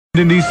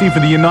in D.C. for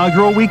the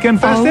inaugural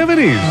weekend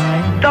festivities.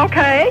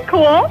 Okay,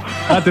 cool.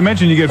 Not to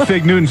mention you get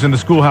Fig Newtons in the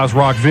Schoolhouse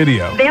Rock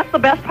video. That's the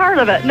best part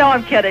of it. No,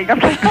 I'm kidding. I'm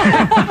kidding.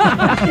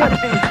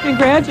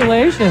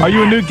 Congratulations. Are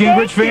you a Newt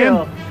Gingrich fan?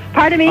 You.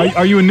 Pardon me?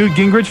 Are you a Newt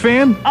Gingrich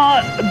fan? You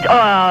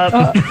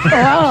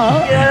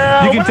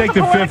can take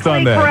the fifth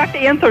on that. Correct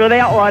answer to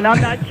that one. I'm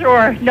not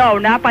sure. No,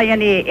 not by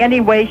any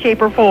way,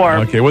 shape, or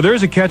form. Okay, well,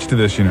 there's a catch to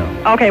this, you know.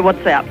 Okay,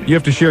 what's that? You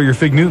have to share your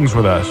Fig Newtons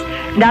with us.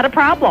 Not a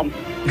problem.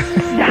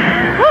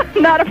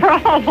 Not a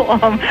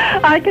problem.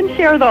 I can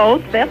share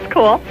those. That's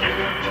cool.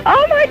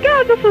 Oh, my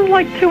God, this is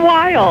like too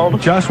wild.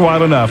 Just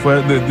wild enough.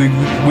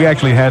 We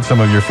actually had some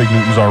of your Fig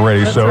Newtons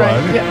already. That's so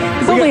right.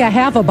 It's only a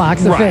half a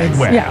box of figs.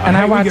 Well, yeah, and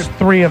I watched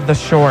 3 of the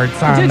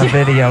shorts on the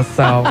video,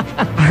 so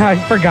I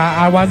forgot.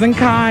 I wasn't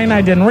kind.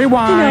 I didn't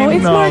rewind. You know,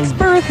 it's Mark's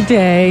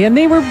birthday, and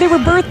they were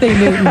birthday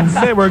Newtons.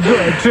 They were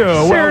good,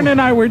 too. Sharon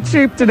and I were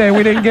cheap today.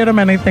 We didn't get him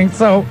anything,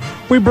 so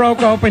we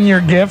broke open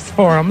your gifts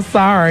for him.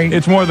 Sorry.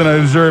 It's more than I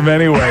deserve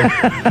anyway.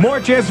 More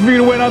chances for you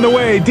to win on the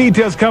way.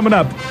 Details coming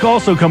up.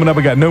 Also coming up,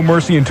 I got No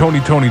Mercy and Tony.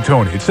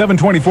 It's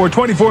 7:24,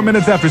 24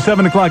 minutes after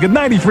 7 o'clock at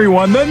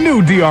 93.1, the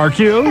new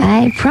DRQ.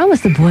 I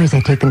promised the boys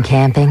I'd take them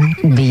camping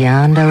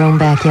beyond our own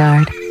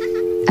backyard.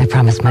 I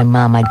promised my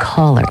mom I'd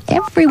call her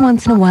every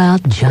once in a while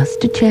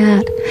just to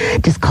chat.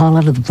 Just call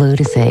out of the blue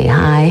to say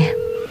hi.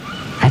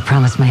 I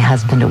promised my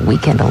husband a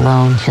weekend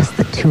alone, just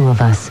the two of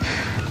us.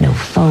 No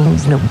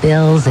phones, no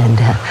bills, and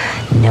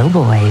no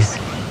boys.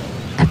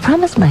 I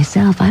promised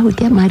myself I would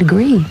get my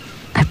degree.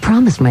 I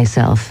promised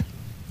myself,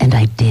 and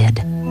I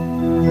did.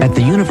 At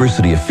the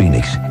University of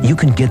Phoenix, you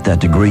can get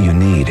that degree you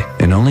need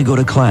and only go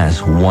to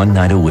class 1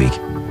 night a week.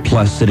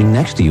 Plus, sitting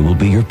next to you will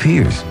be your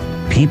peers,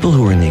 people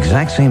who are in the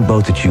exact same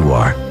boat that you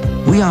are.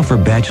 We offer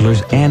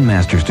bachelor's and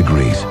master's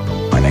degrees.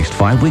 Our next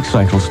 5-week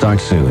cycle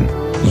starts soon.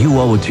 You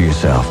owe it to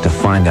yourself to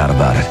find out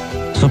about it.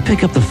 So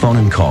pick up the phone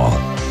and call.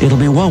 It'll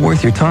be well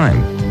worth your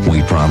time.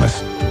 We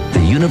promise.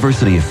 The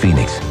University of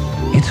Phoenix.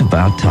 It's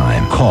about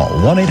time. Call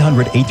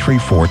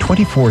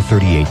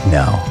 1-800-834-2438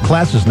 now.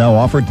 Classes now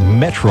offered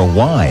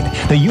Metro-wide.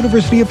 The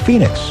University of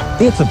Phoenix.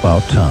 It's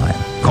about time.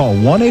 Call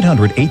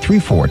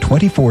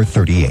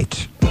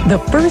 1-800-834-2438. The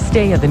first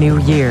day of the new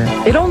year.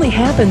 It only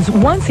happens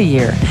once a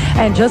year.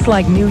 And just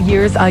like New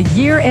Year's, a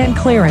year-end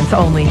clearance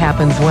only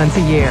happens once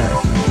a year.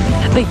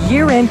 The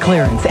year-end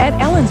clearance at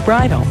Ellen's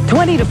Bridal.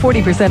 20 to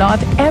 40%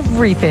 off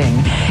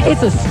everything.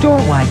 It's a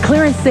store-wide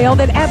clearance sale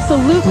that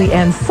absolutely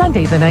ends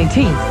Sunday the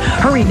 19th.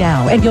 Hurry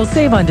now, and you'll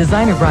save on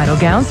designer bridal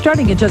gowns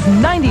starting at just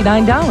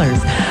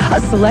 $99. A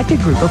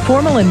selected group of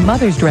formal and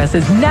mother's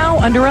dresses now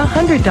under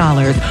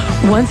 $100.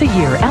 Once a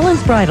year,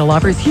 Ellen's Bridal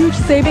offers huge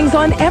savings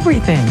on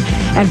everything.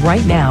 And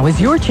right now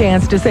is your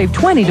chance to save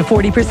 20 to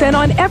 40%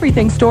 on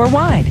everything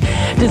store-wide.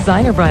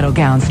 Designer bridal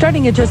gowns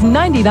starting at just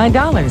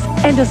 $99.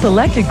 And a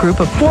selected group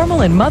of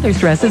formal and mother's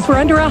dresses for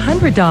under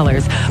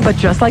 $100. But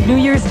just like New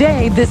Year's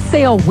Day, this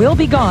sale will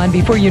be gone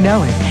before you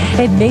know it.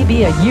 It may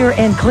be a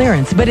year-end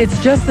clearance, but it's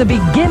just the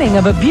beginning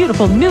of a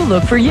beautiful new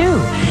look for you.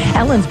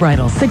 Ellen's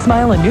Bridal, 6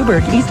 Mile in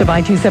Newburgh, east of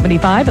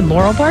I-275 and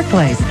Laurel Park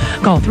Place.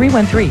 Call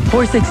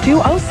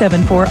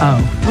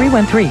 313-462-0740.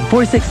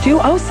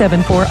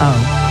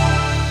 313-462-0740.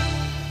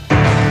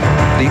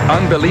 The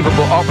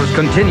unbelievable offers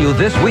continue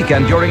this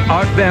weekend during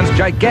Art Van's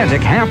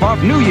gigantic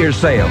half-off New Year's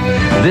sale.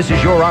 This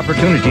is your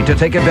opportunity to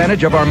take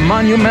advantage of our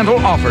monumental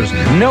offers.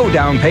 No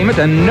down payment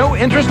and no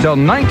interest till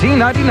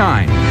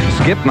 $19.99.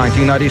 Skip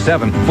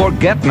 $19.97.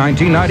 Forget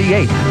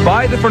 $19.98.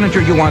 Buy the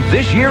furniture you want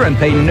this year and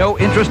pay no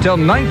interest till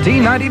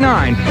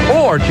 $19.99.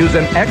 Or choose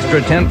an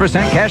extra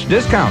 10% cash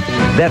discount.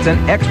 That's an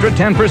extra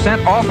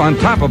 10% off on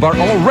top of our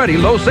already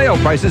low sale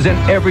prices in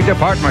every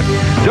department.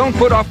 Don't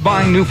put off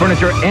buying new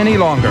furniture any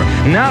longer.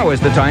 Now is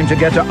the time to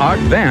get to Art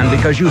Van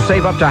because you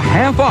save up to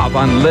half off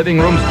on living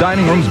rooms,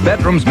 dining rooms,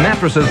 bedrooms,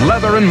 mattresses,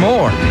 leather, and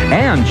more.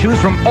 And choose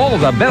from all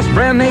the best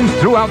brand names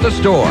throughout the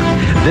store.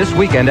 This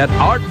weekend at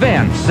Art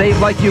Van, save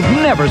like you've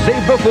never saved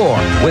before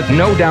with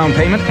no down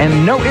payment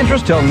and no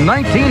interest till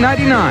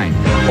 $19.99.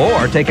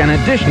 Or take an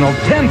additional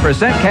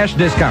 10% cash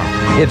discount.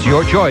 It's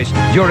your choice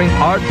during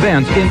Art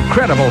Van's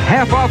incredible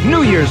half-off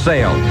New Year's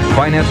sale.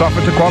 Finance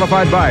offered to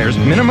qualified buyers.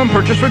 Minimum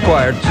purchase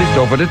required. See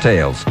store for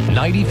details.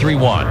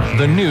 93.1,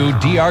 the new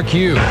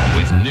DRQ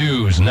with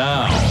news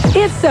now.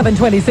 It's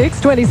 7:26,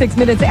 26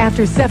 minutes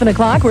after 7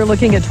 o'clock. We're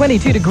looking at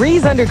 22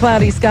 degrees under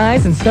cloudy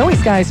skies and snowy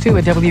skies, too,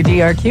 at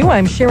WDRQ.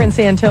 I'm Sharon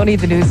Santoni.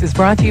 The news is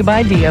brought to you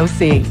by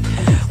DOC.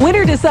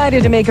 Winter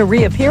decided to make a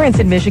reappearance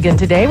in Michigan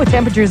today with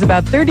temperatures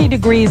about 30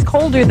 degrees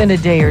colder than a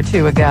day or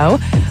two ago.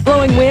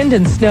 Blowing wind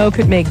and snow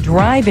could make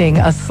driving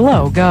a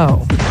slow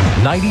go.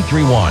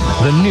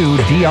 93.1, the new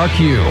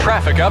DRQ.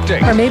 Traffic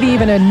update. Or maybe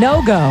even a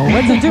no-go.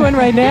 What's it doing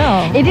right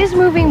now? It is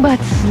moving, but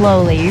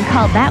slowly. You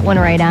called that one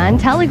right on.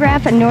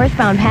 Telegraph and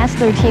northbound past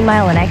 13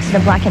 Mile and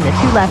exit blocking the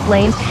 2 left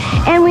lanes.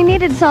 And we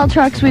needed salt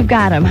trucks. We've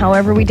got them.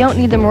 However, we don't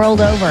need them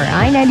rolled over.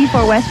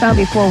 I-94 westbound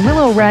before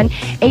Willow Run,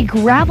 a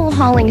gravel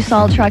hauling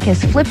salt truck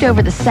has flipped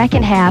over the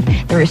second half.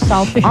 There is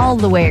salt all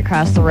the way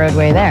across the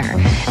roadway there.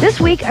 This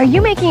week, are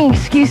you making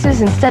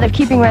excuses instead of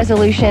keeping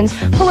resolutions?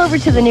 Pull over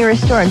to the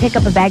nearest store and pick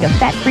up a bag of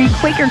fat-free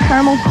Quaker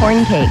caramel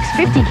corn cakes.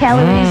 50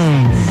 calories,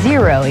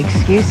 0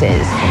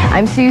 excuses.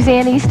 I'm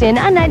Suzanne Easton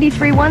on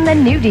 93.1, the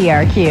new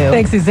DRQ.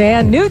 Thanks,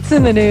 Suzanne. Newt's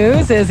in the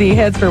news as he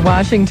heads for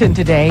Washington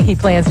today. He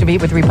plans to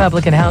meet with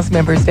Republican House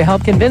members to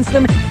help convince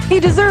them he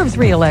deserves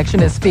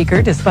re-election as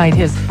Speaker, despite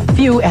his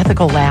few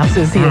ethical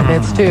lapses he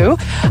admits to.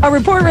 A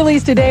report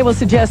released today will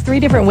suggest 3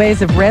 different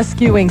ways of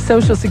rescuing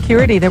Social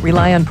Security that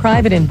rely on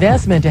private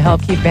investment to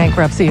help keep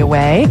bankruptcy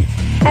away.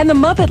 And the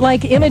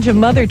Muppet-like image of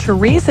Mother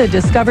Teresa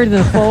discovered in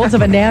the folds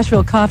of a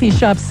Nashville coffee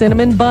shop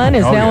cinnamon bun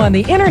is now on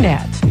the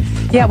internet.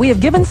 Yeah, we have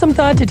given some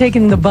thought to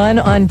taking the bun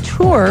on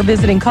tour,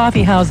 visiting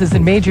coffee houses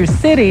in major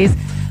cities.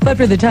 But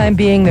for the time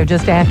being, they're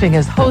just acting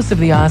as hosts of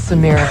the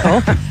awesome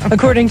miracle.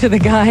 According to the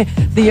guy,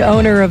 the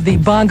owner of the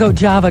Bongo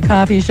Java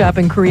coffee shop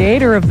and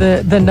creator of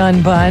the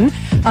Nun Bun,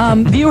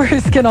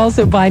 viewers can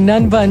also buy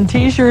Nun Bun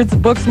t-shirts,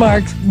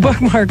 bookmarks,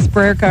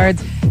 prayer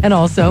cards, and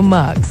also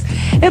mugs.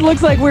 It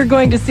looks like we're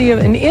going to see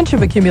an inch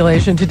of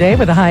accumulation today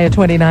with a high of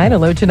 29, a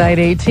low tonight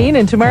 18,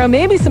 and tomorrow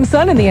maybe some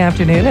sun in the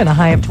afternoon and a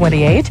high of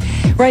 28.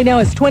 Right now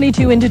it's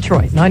 22 in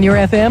Detroit. And on your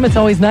FM, it's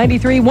always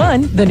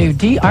 93.1, the new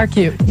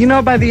DRQ. You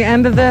know, by the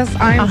end of this,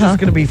 I'm just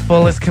going to be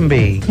full as can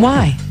be.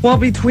 Why? Well,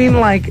 between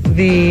like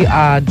the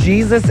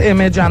Jesus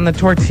image on the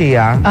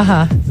tortilla,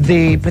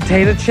 the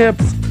potato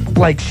chips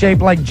like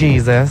shaped like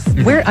Jesus.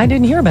 Where? I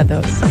didn't hear about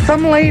those.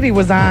 Some lady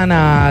was on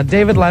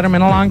David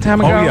Letterman a long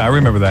time ago. Oh, yeah, I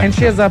remember that. And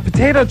she has a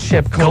potato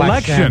chip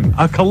collection.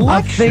 A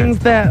collection. Of things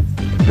that,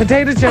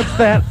 potato chips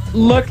that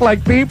look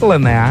like people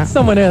in that.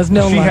 Someone has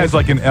no She life. has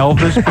like an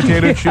Elvis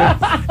potato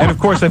chip. And of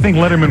course, I think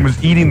Letterman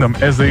was eating them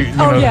as they, you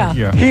know.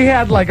 Yeah. He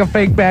had like a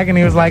fake bag and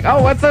he was like,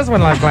 oh, what's this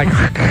one look like?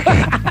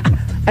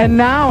 And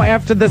now,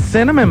 after the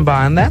cinnamon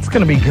bun, that's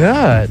going to be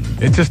good.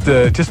 It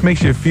just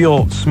makes you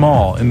feel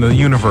small in the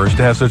universe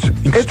to have such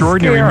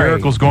extraordinary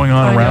miracles going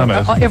on around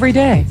us. Every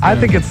day. I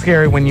think it's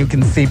scary when you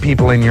can see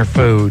people in your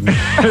food.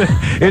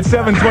 It's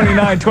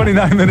 7:29,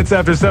 29 minutes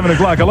after 7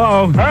 o'clock.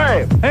 Hello.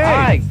 Hi. Hey.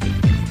 Hi.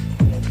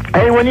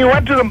 Hey, when you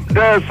went to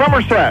the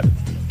Somerset,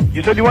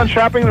 you said you went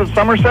shopping at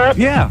Somerset?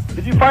 Yeah.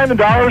 Did you find the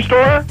dollar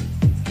store?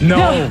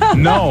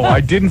 No,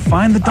 I didn't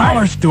find the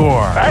dollar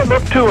store. I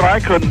looked too and I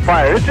couldn't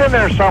find it. It's in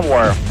there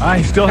somewhere.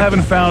 I still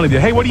haven't found it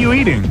yet. Hey, what are you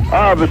eating?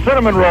 The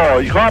cinnamon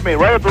roll. You caught me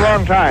right at the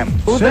wrong time.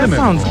 Oh, that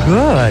sounds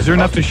good. Is there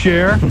enough to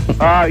share?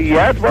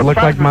 Yes. Look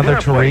like Mother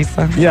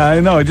Teresa? Yeah, I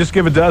know. Just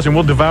give a dozen.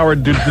 We'll devour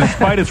it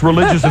despite its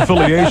religious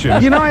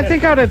affiliation. You know, I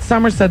think out at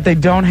Somerset they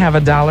don't have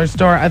a dollar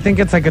store. I think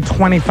it's like a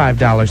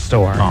 $25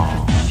 store.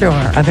 Oh. Sure.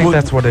 I think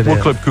that's what it is.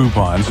 We'll clip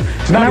coupons.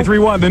 It's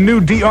 93.1, the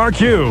new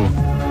DRQ.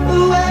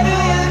 Where do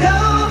you go,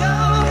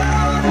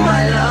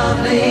 my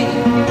lovely?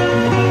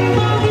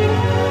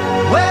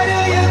 Where do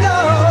you go?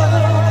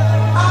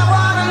 I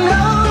wanna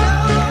know,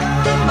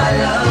 my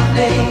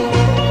lovely.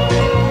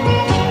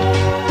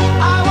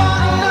 I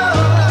wanna know,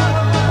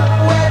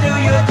 where do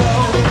you go?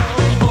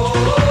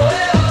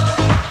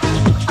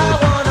 I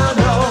wanna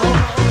know,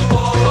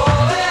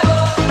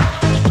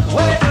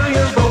 where do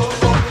you go?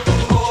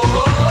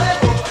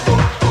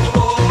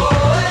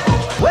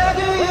 Where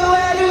do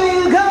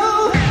you go?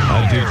 A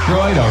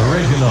Detroit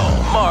original.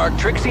 Mark,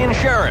 Trixie, and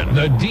Sharon.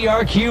 The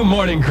DRQ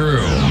Morning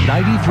Crew.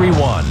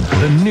 93.1,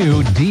 the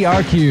new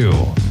DRQ.